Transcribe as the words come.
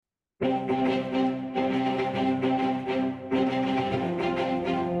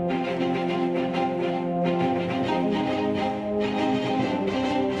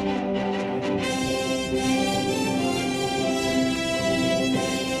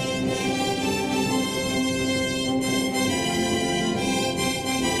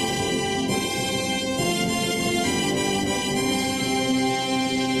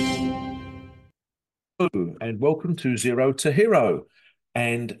and welcome to Zero to Hero.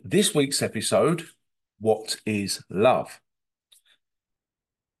 And this week's episode, what is love?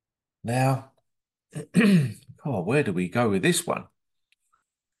 Now, oh, where do we go with this one?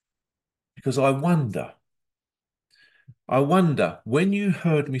 Because I wonder when you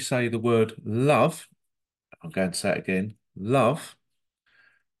heard me say the word love, I'm going to say it again, love,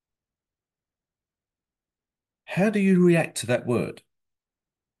 how do you react to that word?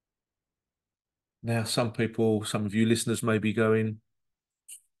 Now, some people, some of you listeners may be going,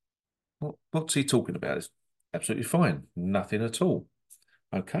 what's he talking about? It's absolutely fine. Nothing at all.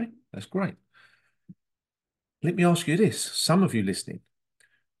 Okay, that's great. Let me ask you this. Some of you listening,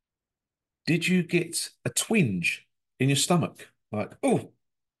 did you get a twinge in your stomach? Like, oh,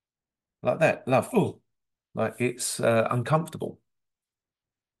 like that, love, oh, like it's uncomfortable.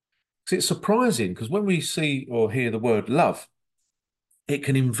 It's surprising because when we see or hear the word love, it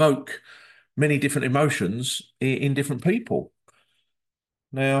can invoke many different emotions in different people.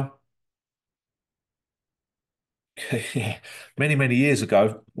 Now, many, many years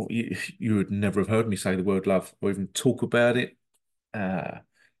ago, well, you would never have heard me say the word love or even talk about it. Uh,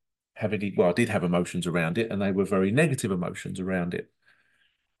 well, I did have emotions around it, and they were very negative emotions around it.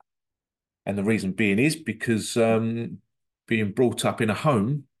 And the reason being is because being brought up in a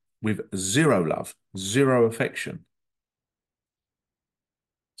home with zero love, zero affection.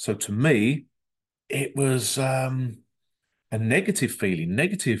 So to me, it was a negative feeling,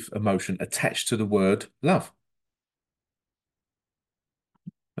 negative emotion attached to the word love.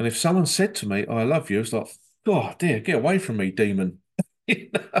 And if someone said to me, I love you, it's like, oh dear, get away from me, demon.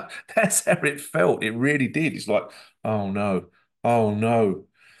 That's how it felt. It really did. It's like, oh no, oh no.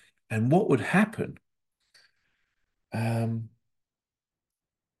 And what would happen? Um,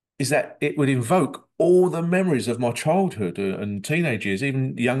 is that it would invoke all the memories of my childhood and teenage years,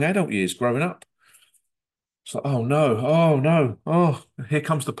 even young adult years growing up. It's like, oh no, oh no, oh, here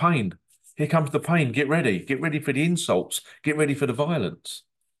comes the pain. Here comes the pain. Get ready. Get ready for the insults. Get ready for the violence.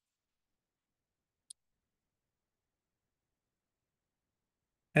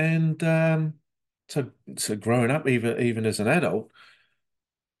 And so growing up, even as an adult,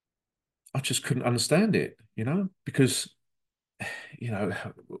 I just couldn't understand it, because you know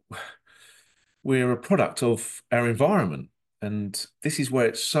we're a product of our environment. And this is where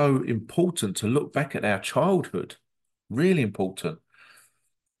it's so important to look back at our childhood, really important,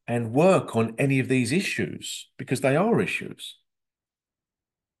 and work on any of these issues because they are issues.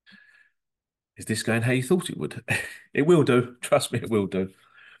 Is this going how you thought it would? It will do. Trust me, it will do.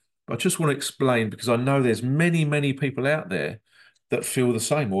 But I just want to explain because I know there's many, many people out there that feel the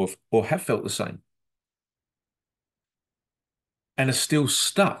same or have felt the same and are still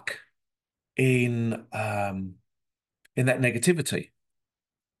stuck in that negativity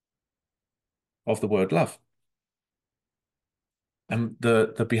of the word love. And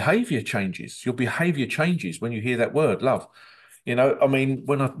the behavior changes. Your behavior changes when you hear that word, love. I mean,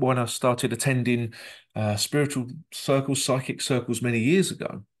 when I started attending spiritual circles, psychic circles many years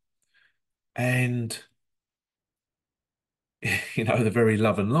ago, and the very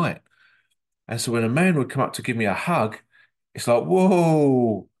love and light. And so when a man would come up to give me a hug, it's like,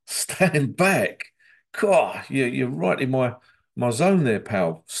 whoa, stand back. God, you're right in my zone there,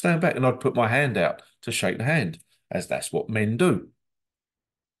 pal. Stand back. And I'd put my hand out to shake the hand, as that's what men do.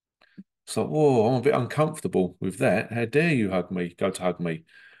 It's like, whoa, I'm a bit uncomfortable with that. How dare you hug me, go to hug me,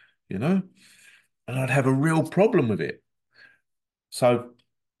 you know? And I'd have a real problem with it. So,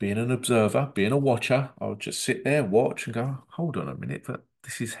 being an observer, being a watcher, I would just sit there, watch, and go, hold on a minute, but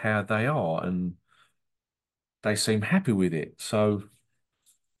this is how they are, and they seem happy with it. So,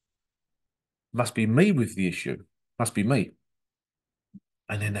 must be me with the issue. Must be me.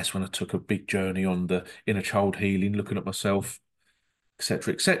 And then that's when I took a big journey on the inner child healing, looking at myself,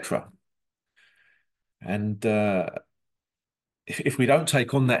 etc., etc. And if we don't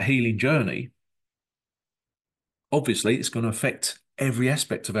take on that healing journey, obviously it's going to affect every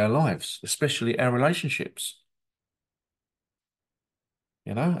aspect of our lives, especially our relationships.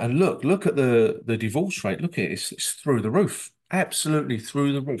 And look at the divorce rate. Look at it, it's through the roof, absolutely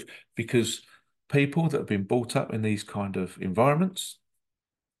through the roof, because people that have been brought up in these kind of environments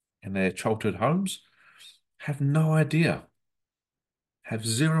in their childhood homes have no idea, have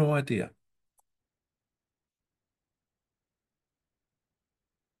zero idea.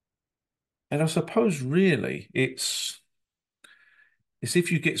 And I suppose really it's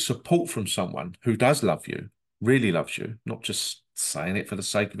if you get support from someone who does love you, really loves you, not just saying it for the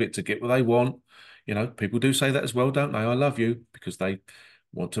sake of it to get what they want. People do say that as well, don't they? I love you because they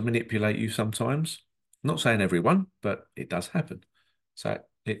want to manipulate you sometimes. Not saying everyone, but it does happen. So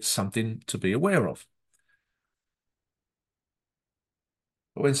it's something to be aware of.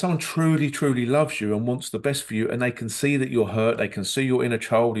 But when someone truly, truly loves you and wants the best for you, and they can see that you're hurt, they can see your inner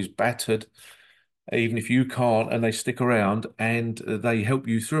child is battered, even if you can't, and they stick around and they help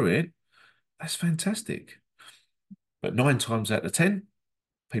you through it, that's fantastic. But 9 times out of 10,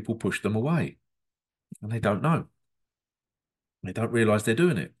 people push them away and they don't know. They don't realize they're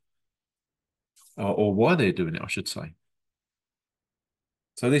doing it, or why they're doing it, I should say.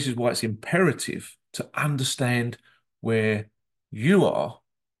 So, this is why it's imperative to understand where you are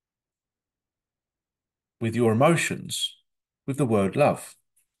with your emotions with the word love.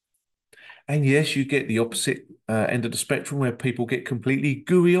 And yes, you get the opposite end of the spectrum where people get completely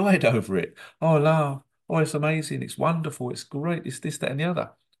gooey-eyed over it. Oh, love. Oh, it's amazing. It's wonderful. It's great. It's this, that, and the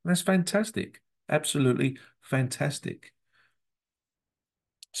other. And that's fantastic. Absolutely fantastic.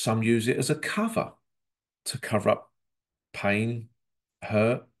 Some use it as a cover to cover up pain,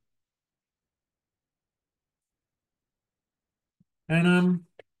 hurt. And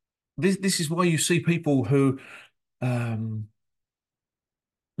this is why you see people who um,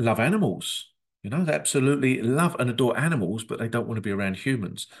 love animals. They absolutely love and adore animals, but they don't want to be around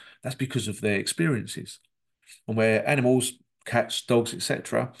humans. That's because of their experiences. And where animals, cats, dogs,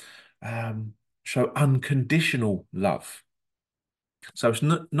 etc., um, show unconditional love. So it's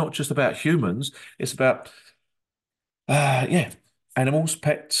not just about humans, it's about, yeah, animals,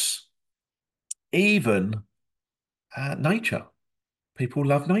 pets, even nature. People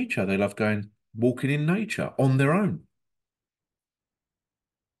love nature. They love going walking in nature on their own.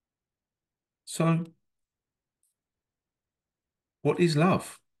 So, what is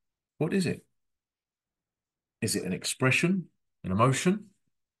love? What is it? Is it an expression, an emotion?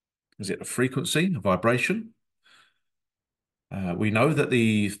 Is it a frequency, a vibration? We know that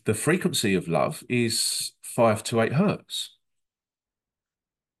the frequency of love is 5 to 8 hertz,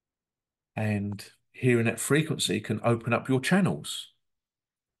 and hearing that frequency can open up your channels,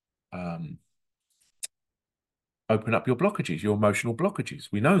 um, open up your blockages, your emotional blockages.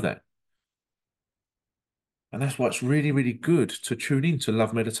 We know that, and that's why it's really, really good to tune in to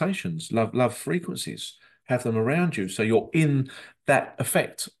love meditations, love frequencies, have them around you, so you're in that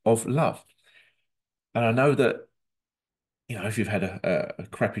effect of love. And I know that if you've had a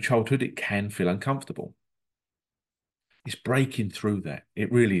crappy childhood, it can feel uncomfortable. It's breaking through that.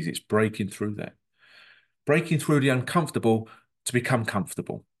 It really is. It's breaking through that. Breaking through the uncomfortable to become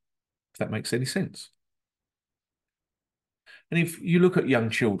comfortable, if that makes any sense. And if you look at young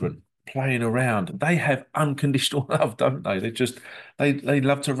children playing around, they have unconditional love, don't they? They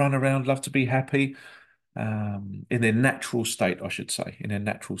love to run around, love to be happy, in their natural state, I should say, in their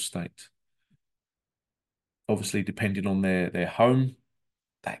natural state. Obviously, depending on their home,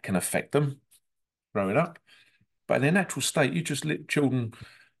 that can affect them growing up. But in their natural state, you just let children,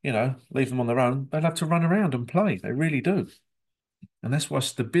 leave them on their own. They love to run around and play. They really do. And that's why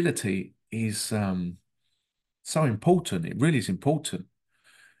stability is so important. It really is important.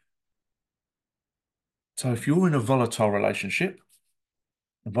 So if you're in a volatile relationship,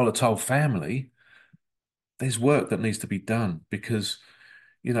 a volatile family, there's work that needs to be done because,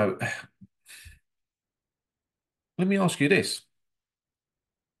 let me ask you this.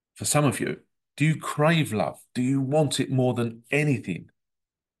 For some of you, do you crave love? Do you want it more than anything?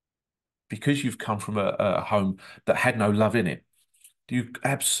 Because you've come from a home that had no love in it. Do you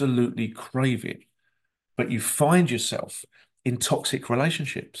absolutely crave it? But you find yourself in toxic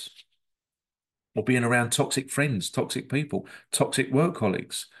relationships or being around toxic friends, toxic people, toxic work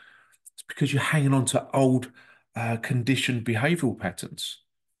colleagues. It's because you're hanging on to old conditioned behavioral patterns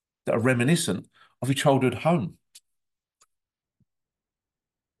that are reminiscent of your childhood home.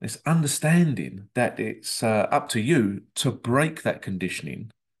 It's understanding that it's up to you to break that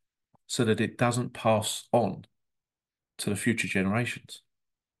conditioning so that it doesn't pass on to the future generations.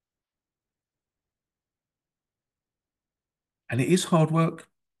 And it is hard work.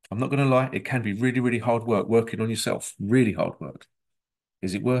 I'm not going to lie, it can be really, really hard work working on yourself. Really hard work.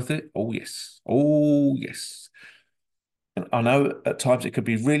 Is it worth it? Oh, yes. Oh, yes. And I know at times it could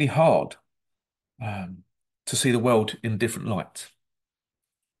be really hard to see the world in a different light.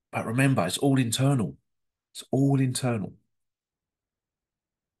 But remember, it's all internal. It's all internal.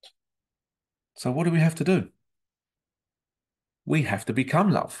 So what do we have to do? We have to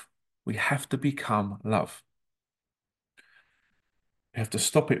become love. We have to become love. We have to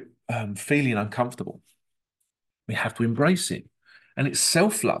stop it feeling uncomfortable. We have to embrace it. And it's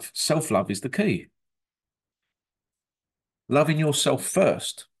self-love. Self-love is the key. Loving yourself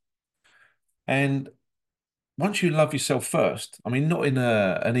first. And once you love yourself first, I mean, not in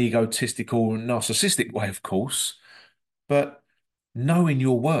an egotistical, narcissistic way, of course, but knowing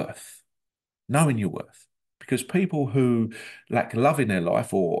your worth, because people who lack love in their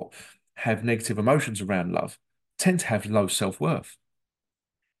life or have negative emotions around love tend to have low self-worth.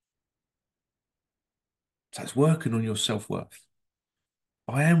 So it's working on your self-worth.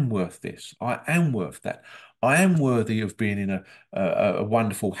 I am worth this. I am worth that. I am worthy of being in a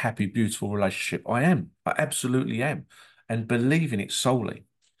wonderful, happy, beautiful relationship. I am. I absolutely am. And believe in it solely.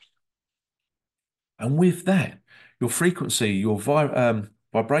 And with that, your frequency, your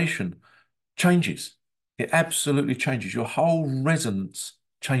vibration changes. It absolutely changes. Your whole resonance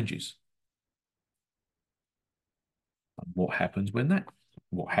changes. What happens when that?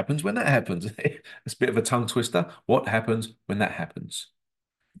 What happens when that happens? It's a bit of a tongue twister. What happens when that happens?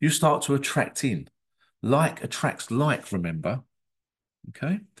 You start to attract in. Like attracts like, remember?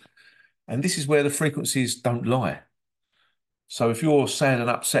 Okay. And this is where the frequencies don't lie. So if you're sad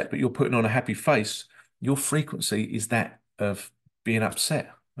and upset, but you're putting on a happy face, your frequency is that of being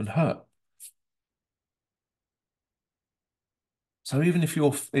upset and hurt. So even if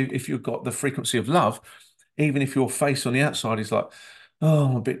you've got the frequency of love, even if your face on the outside is like, oh,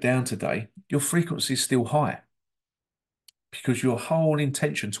 I'm a bit down today, your frequency is still high because your whole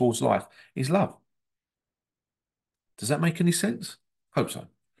intention towards life is love. Does that make any sense? Hope so.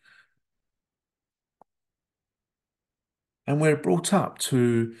 And we're brought up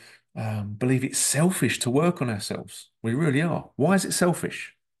to believe it's selfish to work on ourselves. We really are. Why is it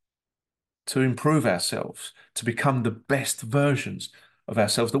selfish? To improve ourselves, to become the best versions of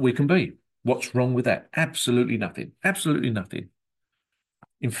ourselves that we can be. What's wrong with that? Absolutely nothing. Absolutely nothing.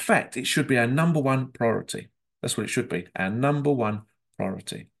 In fact, it should be our number one priority. That's what it should be, our number one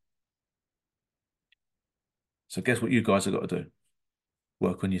priority. So guess what you guys have got to do?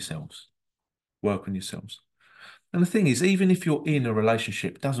 Work on yourselves. Work on yourselves. And the thing is, even if you're in a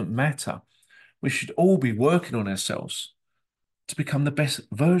relationship, it doesn't matter. We should all be working on ourselves to become the best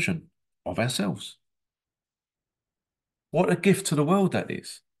version of ourselves. What a gift to the world that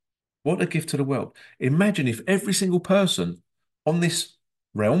is. What a gift to the world. Imagine if every single person on this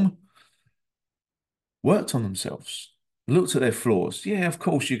realm worked on themselves, looked at their flaws. Yeah, of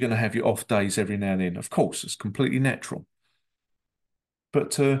course, you're going to have your off days every now and then. Of course, it's completely natural.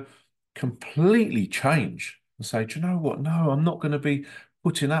 But to completely change and say, do you know what? No, I'm not going to be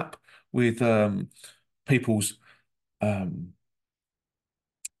putting up with people's um,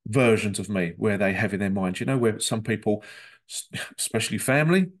 versions of me where they have in their mind. You know, where some people, especially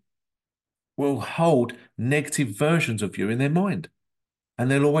family, will hold negative versions of you in their mind, and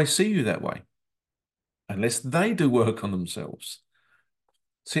they'll always see you that way unless they do work on themselves.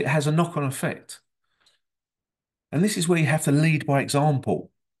 See, it has a knock-on effect. And this is where you have to lead by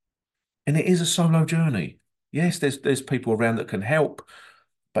example. And it is a solo journey. Yes, there's people around that can help,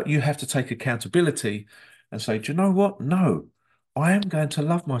 but you have to take accountability and say, do you know what? No, I am going to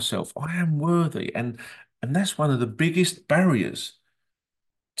love myself. I am worthy. And that's one of the biggest barriers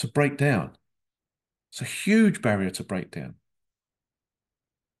to break down. It's a huge barrier to break down.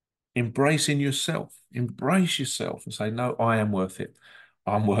 Embracing yourself, embrace yourself and say, no, I am worth it.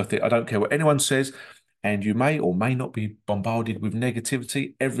 I'm worth it. I don't care what anyone says. And you may or may not be bombarded with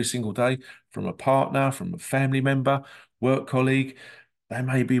negativity every single day from a partner, from a family member, work colleague. They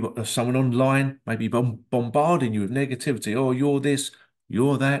may be someone online, may be bombarding you with negativity. Oh, you're this,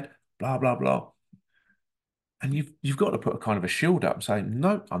 you're that, blah, blah, blah. And you've got to put a kind of a shield up and say,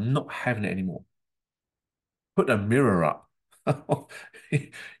 no, I'm not having it anymore. Put a mirror up.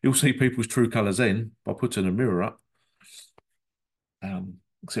 You'll see people's true colours then by putting a mirror up,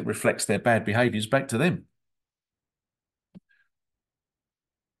 because it reflects their bad behaviours back to them.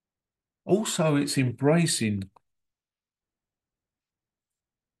 Also, it's embracing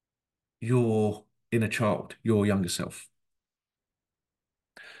your inner child, your younger self.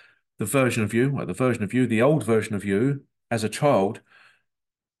 The version of you, the old version of you as a child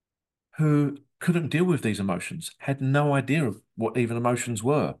who couldn't deal with these emotions, had no idea of what even emotions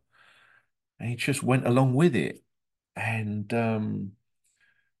were. And he just went along with it and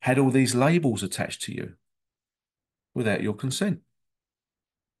had all these labels attached to you without your consent.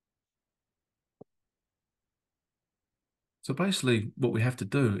 So basically, what we have to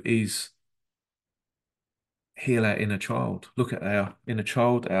do is heal our inner child, look at our inner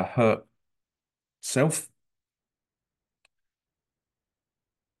child, our hurt self,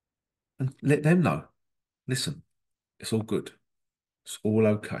 and let them know, listen, it's all good. It's all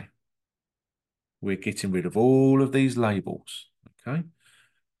okay. We're getting rid of all of these labels. Okay.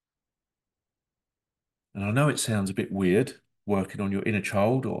 And I know it sounds a bit weird working on your inner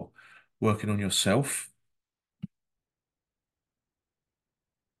child or working on yourself,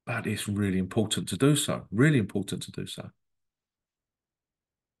 but it's really important to do so. Really important to do so.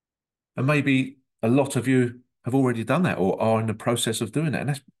 And maybe a lot of you have already done that or are in the process of doing that. And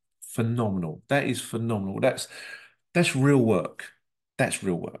that's phenomenal. That is phenomenal. That's real work. That's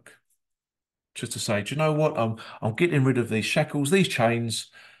real work. Just to say, do you know what? I'm getting rid of these shackles, these chains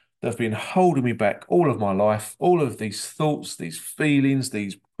that have been holding me back all of my life, all of these thoughts, these feelings,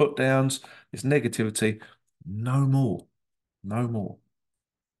 these put downs, this negativity. No more. No more.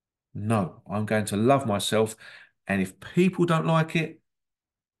 No, I'm going to love myself. And if people don't like it,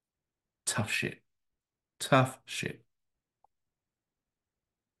 tough shit. Tough shit.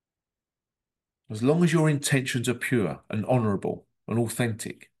 As long as your intentions are pure and honorable and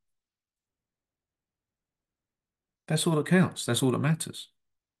authentic, that's all that counts. That's all that matters.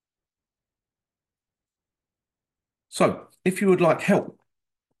 So, if you would like help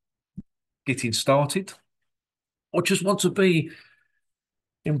getting started or just want to be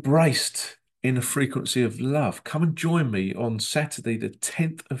embraced in the frequency of love, come and join me on Saturday, the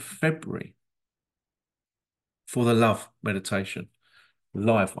 10th of February for the love meditation,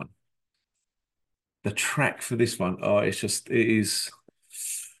 live one. The track for this one, oh, it is,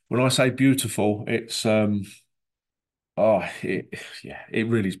 when I say beautiful, oh, yeah, it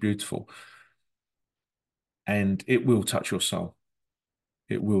really is beautiful. And it will touch your soul.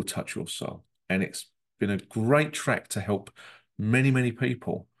 It will touch your soul. And it's been a great track to help many, many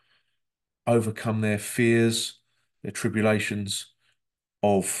people overcome their fears, their tribulations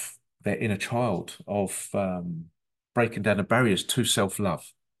of their inner child, of breaking down the barriers to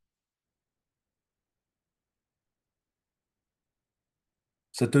self-love.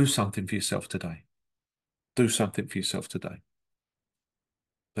 So do something for yourself today. Do something for yourself today.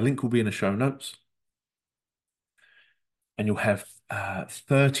 The link will be in the show notes, and you'll have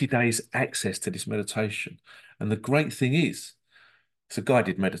 30 days access to this meditation. And the great thing is, it's a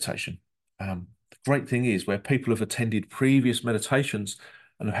guided meditation. The great thing is, where people have attended previous meditations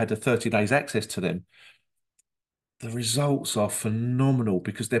and have had the 30 days access to them, the results are phenomenal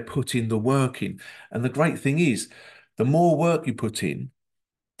because they're putting the work in. And the great thing is, the more work you put in,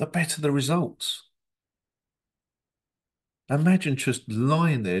 the better the results. Imagine just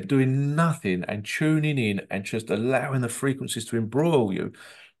lying there doing nothing and tuning in and just allowing the frequencies to embroil you,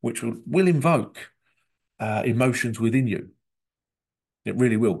 which will invoke emotions within you. It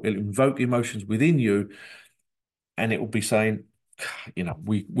really will. It'll invoke emotions within you, and it will be saying,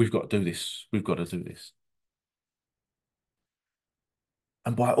 we've got to do this. We've got to do this.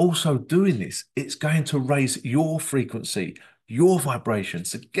 And by also doing this, it's going to raise your frequency, your vibration.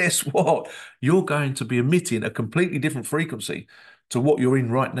 So guess what? You're going to be emitting a completely different frequency to what you're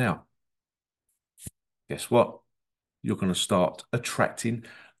in right now. Guess what? You're going to start attracting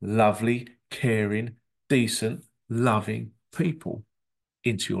lovely, caring, decent, loving people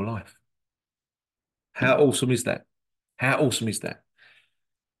into your life. How awesome is that? How awesome is that?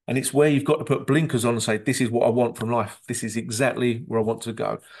 And it's where you've got to put blinkers on and say, this is what I want from life. This is exactly where I want to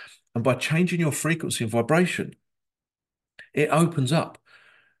go. And by changing your frequency and vibration, it opens up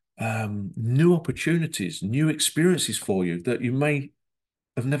new opportunities, new experiences for you that you may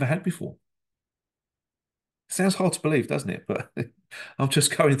have never had before. Sounds hard to believe, doesn't it? But I'm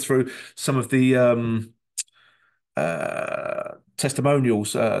just going through some of the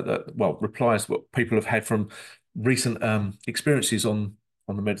testimonials, replies what people have had from recent experiences on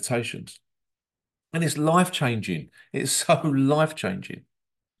the meditations, and it's life changing. It's so life changing.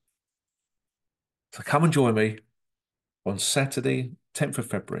 So come and join me on Saturday, 10th of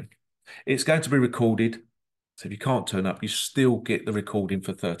February. It's going to be recorded, so if you can't turn up, you still get the recording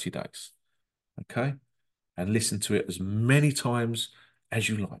for 30 days. Okay, and listen to it as many times as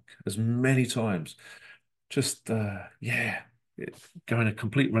you like, as many times. Just yeah, go in a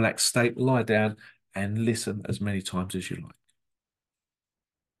complete relaxed state, lie down and listen as many times as you like.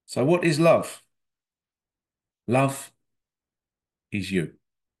 So what is love? Love is you.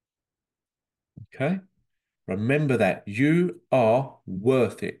 Okay? Remember that you are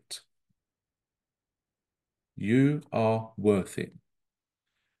worth it. You are worth it.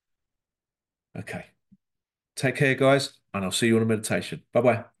 Okay. Take care, guys, and I'll see you on a meditation.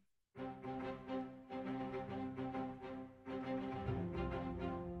 Bye-bye.